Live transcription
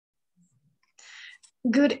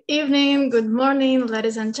Good evening, good morning,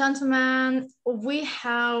 ladies and gentlemen. We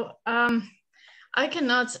have, I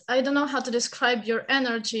don't know how to describe your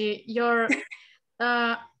energy, your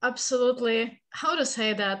absolutely, how to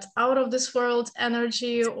say that, out of this world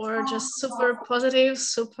energy, or just super positive,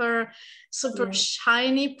 super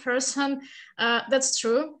shiny person. That's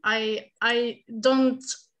true. I don't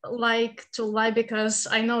like to lie because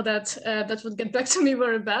I know that that would get back to me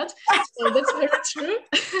very bad. So that's very true.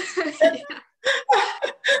 Yeah.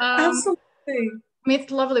 Absolutely.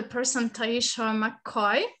 Meet lovely person Tyishua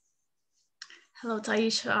McCoy. Hello,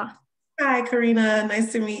 Tyishua. Hi, Karina.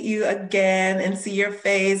 Nice to meet you again and see your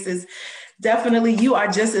face. Is definitely, you are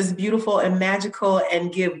just as beautiful and magical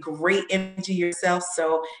and give great energy yourself.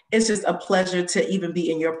 So it's just a pleasure to even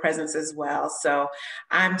be in your presence as well. So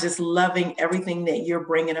I'm just loving everything that you're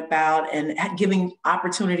bringing about and giving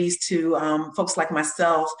opportunities to folks like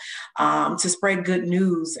myself to spread good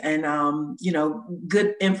news and,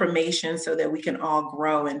 good information so that we can all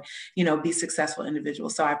grow and, be successful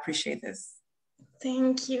individuals. So I appreciate this.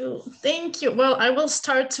 Thank you. Thank you. Well, I will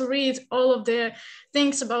start to read all of the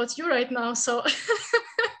things about you right now. So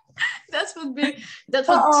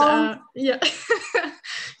yeah.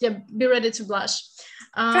 Yeah, be ready to blush.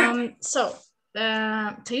 Tyishua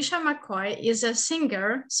McCoy is a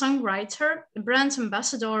singer, songwriter, brand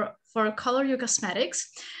ambassador for Color You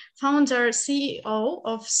Cosmetics, founder, CEO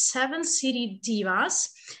of Seven City Divas,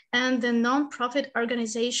 and the nonprofit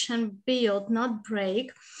organization Build Not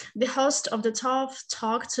Break, the host of the Tough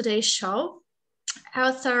Talk Today show,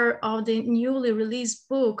 author of the newly released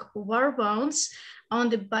book War Wounds on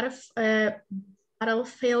the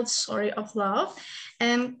battlefield of love,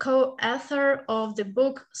 and co-author of the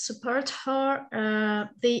book Support Her,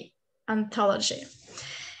 the anthology.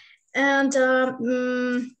 And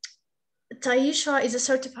Tyishua is a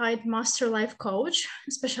certified master life coach,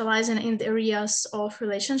 specializing in the areas of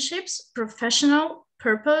relationships, professional,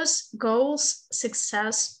 purpose, goals,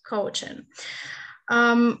 success coaching.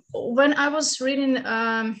 When I was reading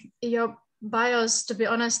your bios, to be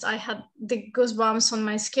honest, I had the goosebumps on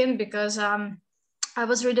my skin because I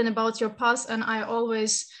was reading about your past, and I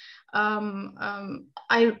always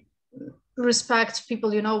I respect people,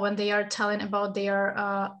 when they are telling about their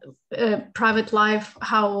private life,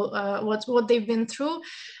 how what they've been through.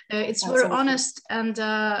 It's very honest, and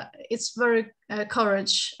it's very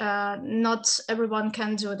courage. Not everyone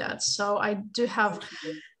can do that, so I do have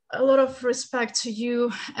a lot of respect to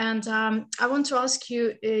you. And I want to ask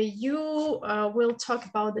you, you will talk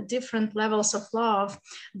about the different levels of love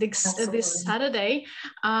this Saturday.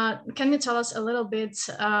 Can you tell us a little bit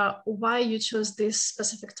why you chose this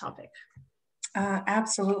specific topic?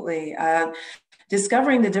 Absolutely.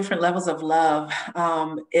 Discovering the different levels of love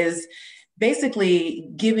is basically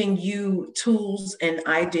giving you tools and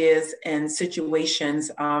ideas and situations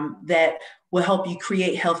that will help you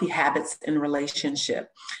create healthy habits in relationship.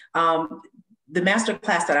 The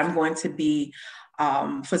masterclass that I'm going to be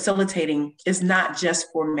facilitating is not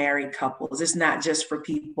just for married couples. It's not just for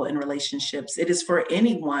people in relationships. It is for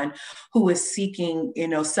anyone who is seeking,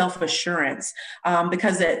 self-assurance.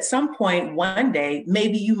 Because at some point, one day,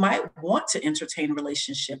 maybe you might want to entertain a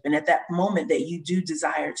relationship. And at that moment that you do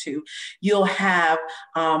desire to, you'll have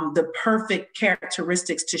the perfect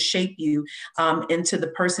characteristics to shape you into the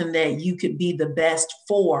person that you could be the best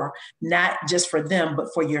for, not just for them,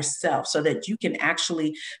 but for yourself, so that you can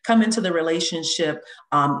actually come into the relationship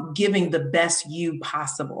giving the best you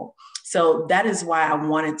possible. So that is why I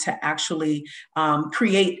wanted to actually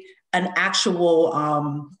create an actual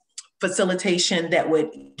facilitation that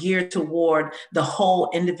would gear toward the whole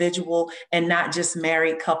individual, and not just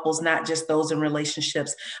married couples, not just those in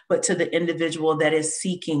relationships, but to the individual that is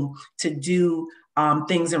seeking to do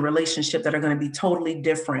things in relationship that are going to be totally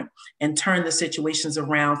different and turn the situations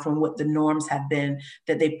around from what the norms have been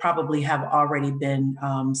that they probably have already been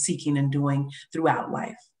seeking and doing throughout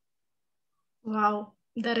life. Wow,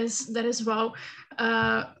 that is wow.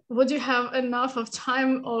 Would you have enough of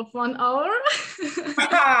time of 1 hour?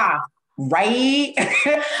 Right.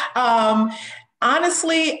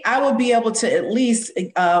 Honestly, I will be able to at least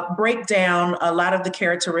break down a lot of the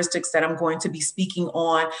characteristics that I'm going to be speaking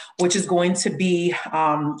on, which is going to be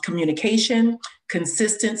communication,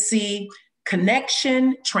 consistency,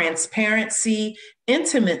 connection, transparency,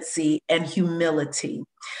 intimacy, and humility.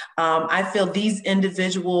 I feel these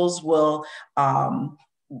individuals will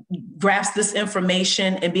grasp this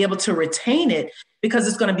information and be able to retain it, because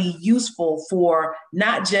it's going to be useful for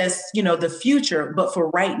not just, the future, but for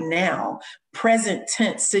right now, present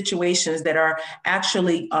tense situations that are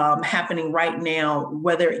actually happening right now,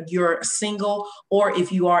 whether you're single or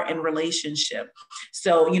if you are in relationship.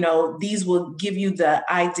 So, these will give you the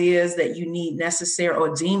ideas that you need necessary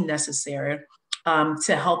or deem necessary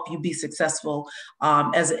to help you be successful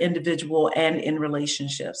as an individual and in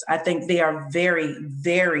relationships. I think they are very,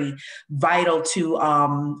 very vital to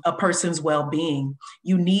a person's well-being.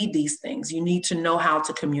 You need these things. You need to know how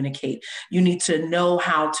to communicate. You need to know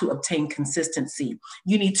how to obtain consistency.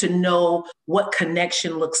 You need to know what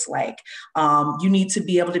connection looks like. You need to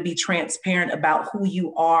be able to be transparent about who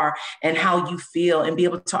you are and how you feel, and be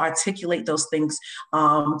able to articulate those things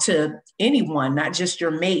to anyone, not just your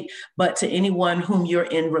mate, but to anyone whom you're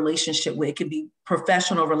in relationship with. It could be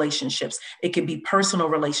professional relationships. It could be personal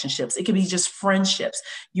relationships. It could be just friendships.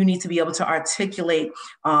 You need to be able to articulate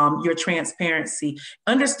your transparency,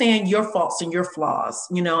 understand your faults and your flaws,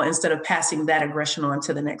 instead of passing that aggression on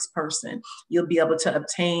to the next person. You'll be able to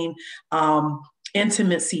obtain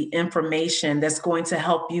intimacy information that's going to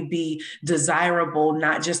help you be desirable,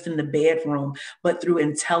 not just in the bedroom, but through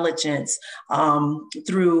intelligence,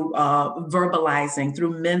 through verbalizing,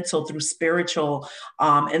 through mental, through spiritual,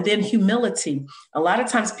 and then humility. A lot of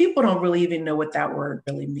times people don't really even know what that word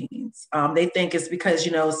really means. They think it's because,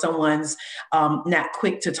 someone's not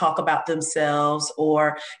quick to talk about themselves,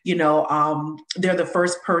 or, they're the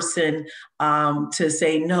first person to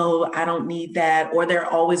say, no, I don't need that, or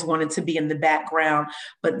they're always wanted to be in the background.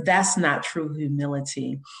 But that's not true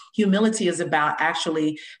humility. Humility is about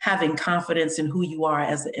actually having confidence in who you are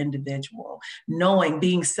as an individual, knowing,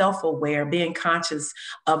 being self-aware, being conscious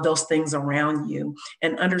of those things around you,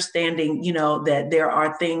 and understanding, that there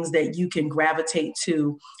are things that you can gravitate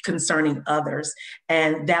to concerning others.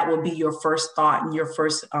 And that will be your first thought and your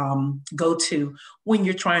first go-to when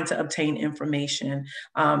you're trying to obtain information.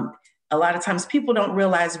 A lot of times people don't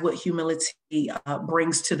realize what humility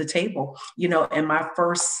brings to the table. In my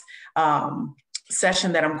first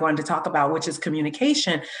session that I'm going to talk about, which is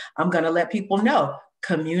communication, I'm going to let people know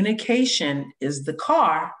communication is the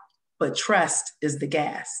car, but trust is the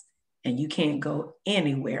gas. And you can't go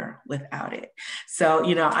anywhere without it. So,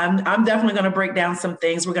 I'm definitely going to break down some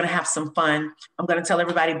things. We're going to have some fun. I'm going to tell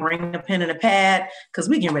everybody, bring a pen and a pad, because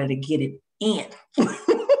we're getting ready to get it in.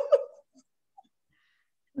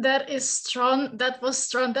 That is strong. That was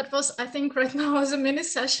strong. That was, I think right now was a mini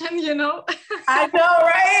session, I know,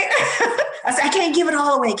 right? I can't give it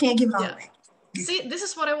all away. Can't give it all away. See, this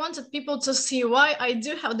is what I wanted people to see, why I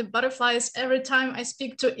do have the butterflies every time I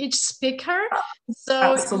speak to each speaker. So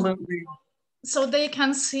absolutely. So they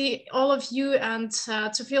can see all of you and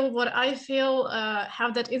to feel what I feel,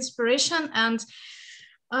 have that inspiration, and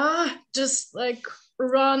just like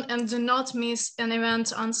run and do not miss an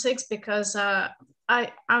event on 6, because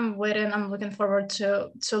I'm waiting. I'm looking forward to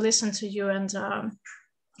listen to you. And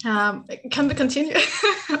can we continue?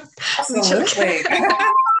 Absolutely.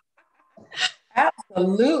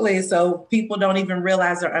 Absolutely. So people don't even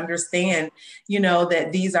realize or understand, that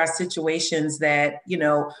these are situations that,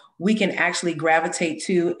 we can actually gravitate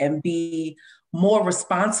to and be more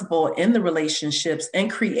responsible in the relationships and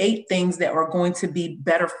create things that are going to be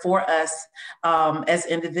better for us as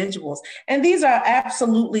individuals. And these are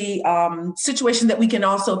absolutely situations that we can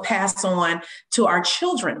also pass on to our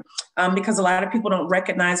children, because a lot of people don't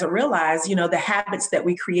recognize or realize, the habits that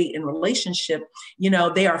we create in relationship,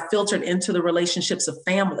 they are filtered into the relationships of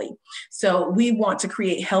family. So we want to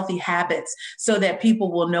create healthy habits so that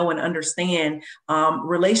people will know and understand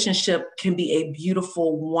relationship can be a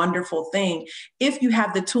beautiful, wonderful thing if you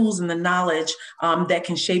have the tools and the knowledge that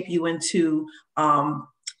can shape you into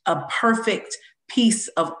a perfect piece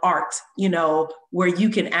of art, where you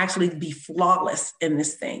can actually be flawless in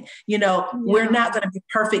this thing. We're not going to be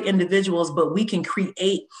perfect individuals, but we can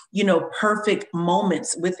create, perfect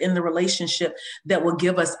moments within the relationship that will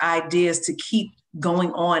give us ideas to keep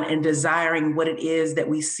going on and desiring what it is that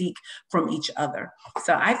we seek from each other.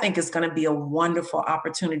 So I think it's going to be a wonderful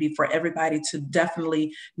opportunity for everybody to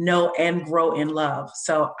definitely know and grow in love.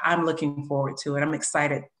 So I'm looking forward to it. I'm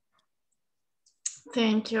excited.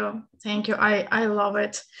 Thank you. Thank you. I love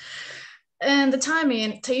it. And the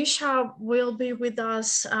timing, Tyishua will be with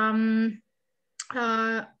us on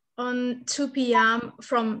 2 p.m.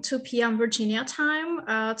 from 2 p.m. Virginia time,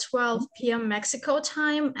 12 p.m. Mexico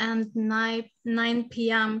time, and 9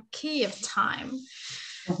 p.m. Kiev time.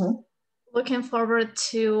 Looking forward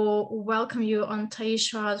to welcome you on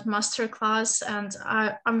Tyishua's masterclass, and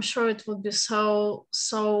I'm sure it will be so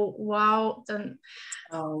wow. Then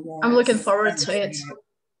I'm looking forward to it.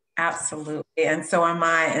 Absolutely. And so am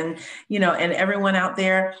I. And, and everyone out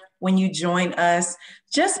there, when you join us,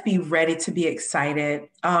 just be ready to be excited.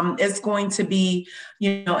 It's going to be,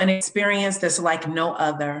 an experience that's like no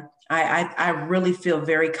other. I really feel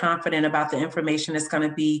very confident about the information that's going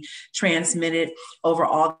to be transmitted over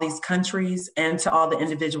all these countries and to all the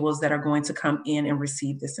individuals that are going to come in and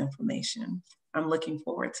receive this information. I'm looking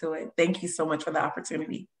forward to it. Thank you so much for the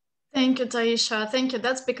opportunity. Thank you, Tyishua. Thank you.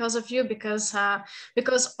 That's because of you, because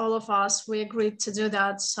all of us, we agreed to do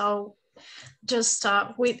that. So just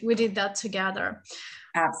we did that together.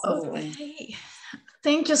 Absolutely. Okay.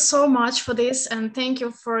 Thank you so much for this, and thank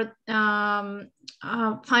you for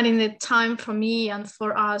finding the time for me and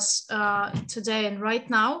for us today and right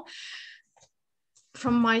now.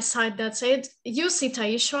 From my side, that's it. You see,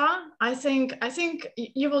 Tyishua, I think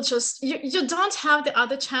you will just, you don't have the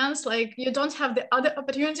other chance, like you don't have the other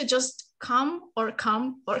opportunity, just come or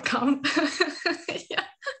come or come. Yeah.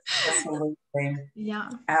 Absolutely. Yeah.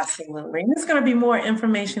 Absolutely. And there's going to be more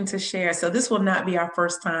information to share. So this will not be our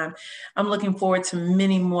first time. I'm looking forward to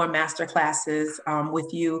many more master classes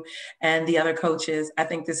with you and the other coaches. I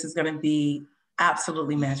think this is going to be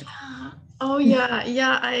absolutely magical. Yeah. Oh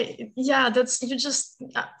yeah. That's, you just,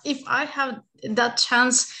 if I have that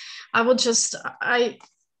chance, I would just,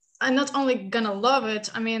 I'm not only gonna love it.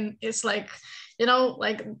 I mean, it's like,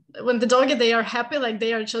 like when the doggy, they are happy, like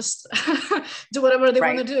they are just do whatever they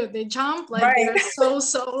want to do. They jump, like they're so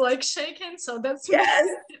like shaking. So that's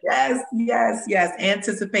yes.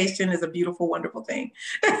 Anticipation is a beautiful, wonderful thing.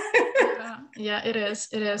 Yeah, it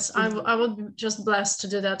is. I would be just blessed to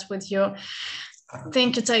do that with you.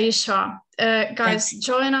 Thank you, Tyishua. Guys,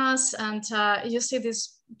 join us, and you see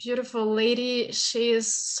this beautiful lady. She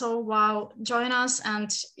is so wow. Join us,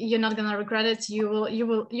 and you're not gonna regret it. You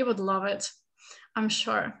would love it, I'm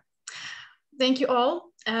sure. Thank you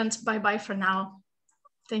all, and bye for now.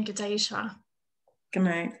 Thank you, Tyishua. Good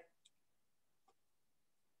night.